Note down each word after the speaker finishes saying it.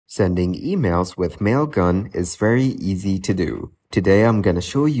Sending emails with Mailgun is very easy to do. Today I'm gonna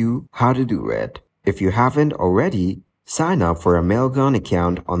show you how to do it. If you haven't already, sign up for a Mailgun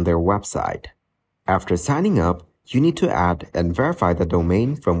account on their website. After signing up, you need to add and verify the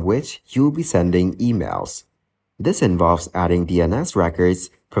domain from which you will be sending emails. This involves adding DNS records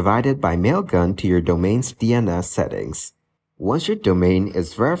provided by Mailgun to your domain's DNS settings. Once your domain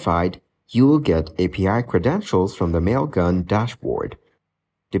is verified, you will get API credentials from the Mailgun dashboard.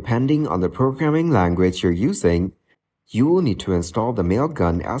 Depending on the programming language you're using, you will need to install the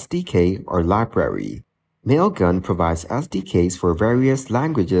Mailgun SDK or library. Mailgun provides SDKs for various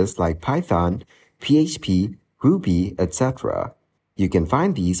languages like Python, PHP, Ruby, etc. You can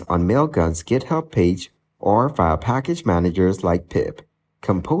find these on Mailgun's GitHub page or via package managers like pip,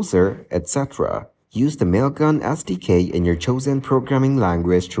 Composer, etc. Use the Mailgun SDK in your chosen programming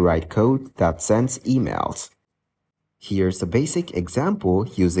language to write code that sends emails. Here's a basic example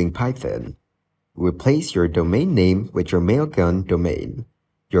using Python. Replace your domain name with your Mailgun domain,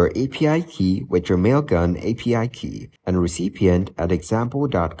 your API key with your Mailgun API key, and recipient at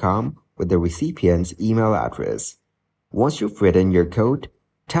example.com with the recipient's email address. Once you've written your code,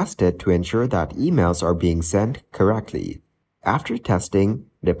 test it to ensure that emails are being sent correctly. After testing,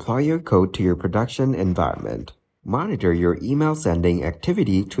 deploy your code to your production environment. Monitor your email sending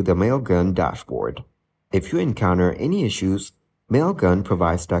activity to the Mailgun dashboard. If you encounter any issues, Mailgun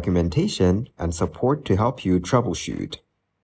provides documentation and support to help you troubleshoot.